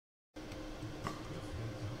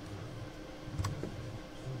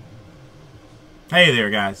Hey there,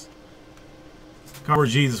 guys.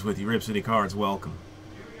 Regis with you, Rip City Cards. Welcome.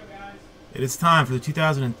 It is time for the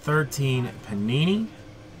 2013 Panini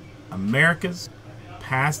America's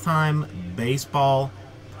Pastime Baseball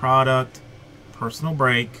Product Personal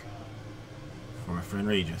Break for my friend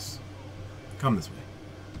Regis. Come this way.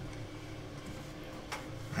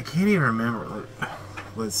 I can't even remember.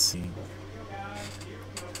 Let's see.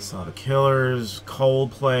 Saw the Killers,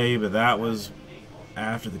 Coldplay, but that was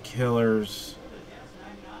after the Killers.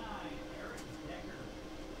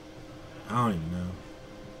 I don't even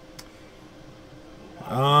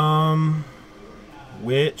know.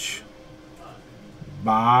 Which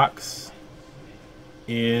box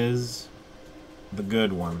is the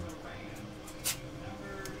good one?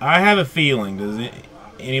 I have a feeling. Does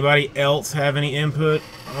anybody else have any input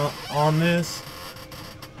on this?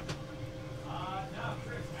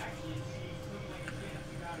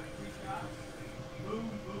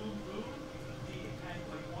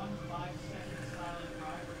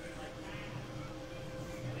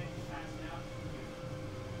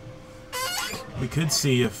 We could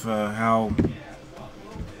see if how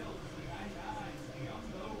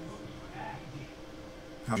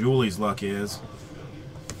Julie's luck is.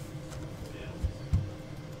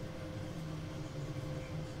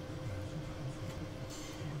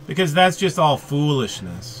 Because that's just all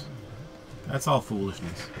foolishness. That's all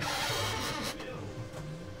foolishness.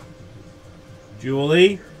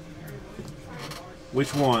 Julie?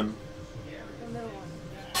 Which one?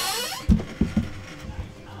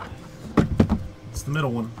 It's the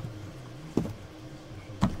middle one.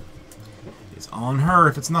 It's on her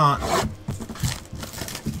if it's not.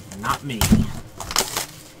 Not me.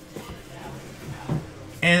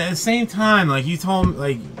 And at the same time, like you told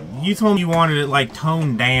me you wanted it like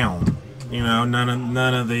toned down. You know,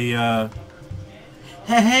 none of the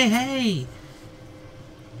hey.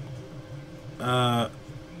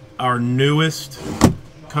 Our newest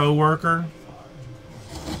co-worker.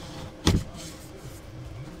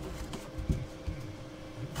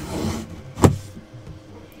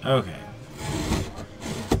 Okay.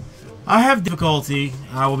 I have difficulty,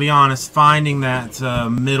 I will be honest, finding that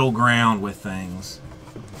middle ground with things.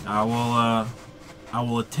 I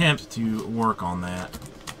will attempt to work on that.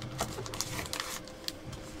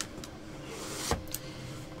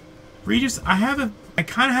 Regis, I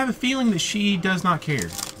kind of have a feeling that she does not care,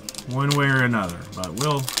 one way or another, but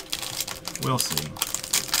we'll see.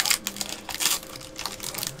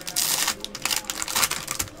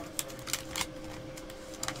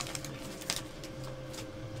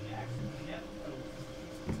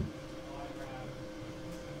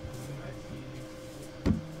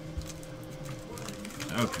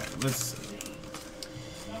 Okay, let's see.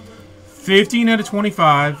 15 out of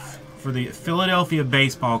 25 for the Philadelphia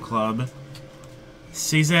Baseball Club.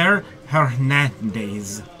 Cesar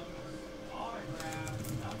Hernandez.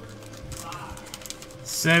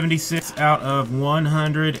 76 out of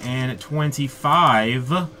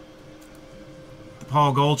 125.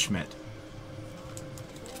 Paul Goldschmidt.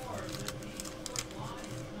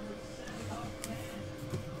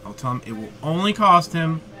 I'll tell him it will only cost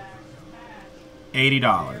him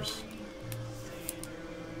 $80.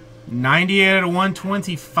 98 out of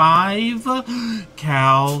 125.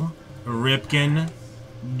 Cal Ripken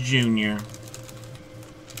Jr.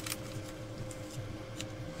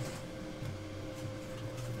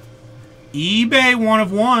 eBay 1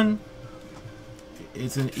 of 1.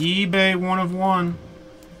 It's an eBay 1 of 1.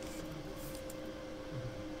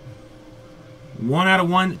 1 out of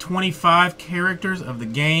 125 characters of the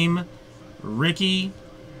game. Ricky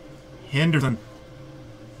Henderson.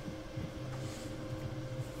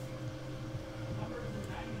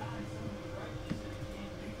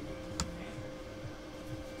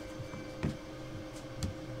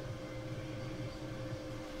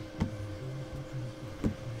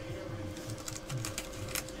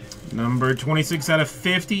 Number 26 out of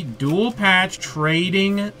 50, dual patch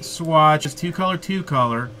trading swatches, two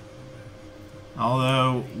color.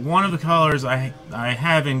 Although one of the colors I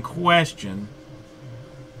have in question,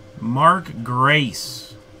 Mark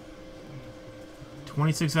Grace.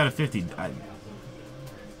 26 out of 50.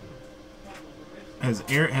 Has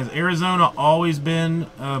Arizona always been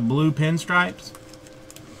blue pinstripes?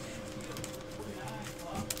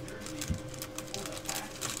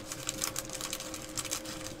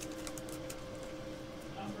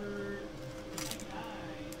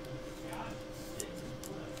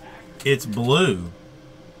 It's blue.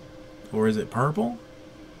 Or is it purple?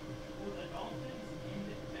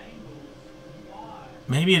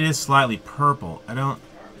 Maybe it is slightly purple.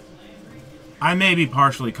 I may be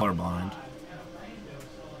partially colorblind.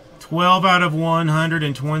 12 out of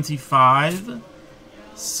 125.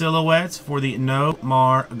 silhouettes for the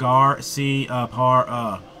Nomar Garcia.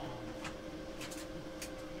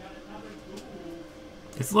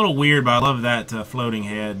 It's a little weird, but I love that floating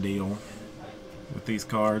head deal with these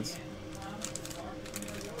cards.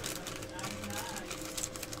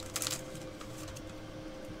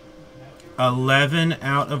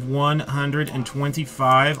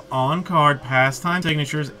 $11/125 on card Pastime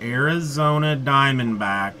signatures, Arizona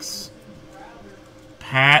Diamondbacks.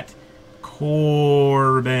 Pat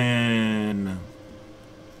Corbin.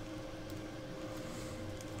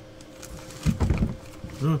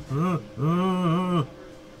 Uh.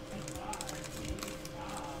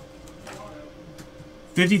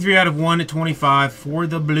 53/125 for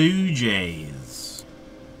the Blue Jays.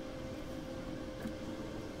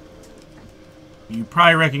 You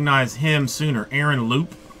probably recognize him sooner. Aaron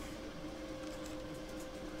Loop.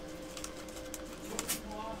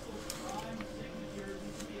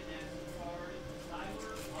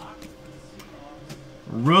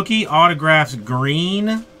 Rookie autographs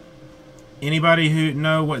green. Anybody who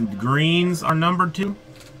know what greens are numbered to?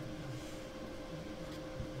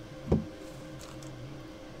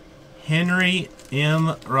 Henry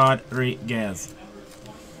M. Rodriguez.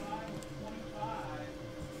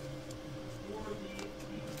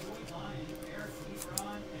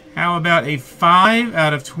 How about a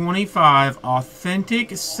 5/25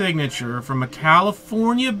 authentic signature from a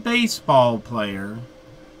California baseball player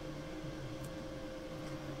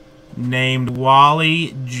named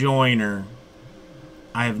Wally Joyner?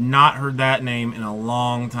 I have not heard that name in a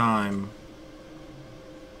long time.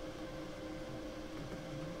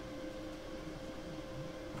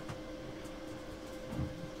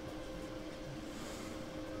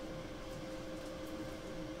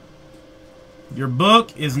 Your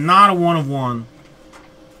book is not a 1/1.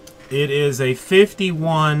 It is a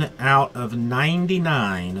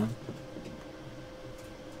 51/99.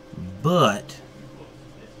 But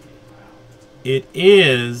it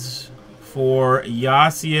is for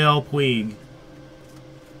Yasiel Puig.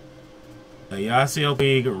 A Yasiel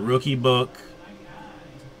Puig rookie book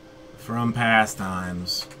from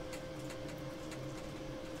Pastimes.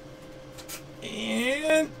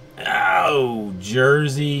 And, oh,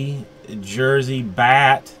 jersey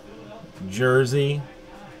bat, jersey.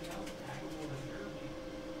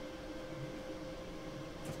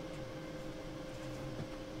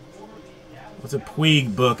 What's a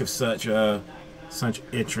Puig book of such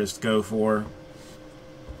interest go for?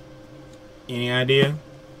 Any idea?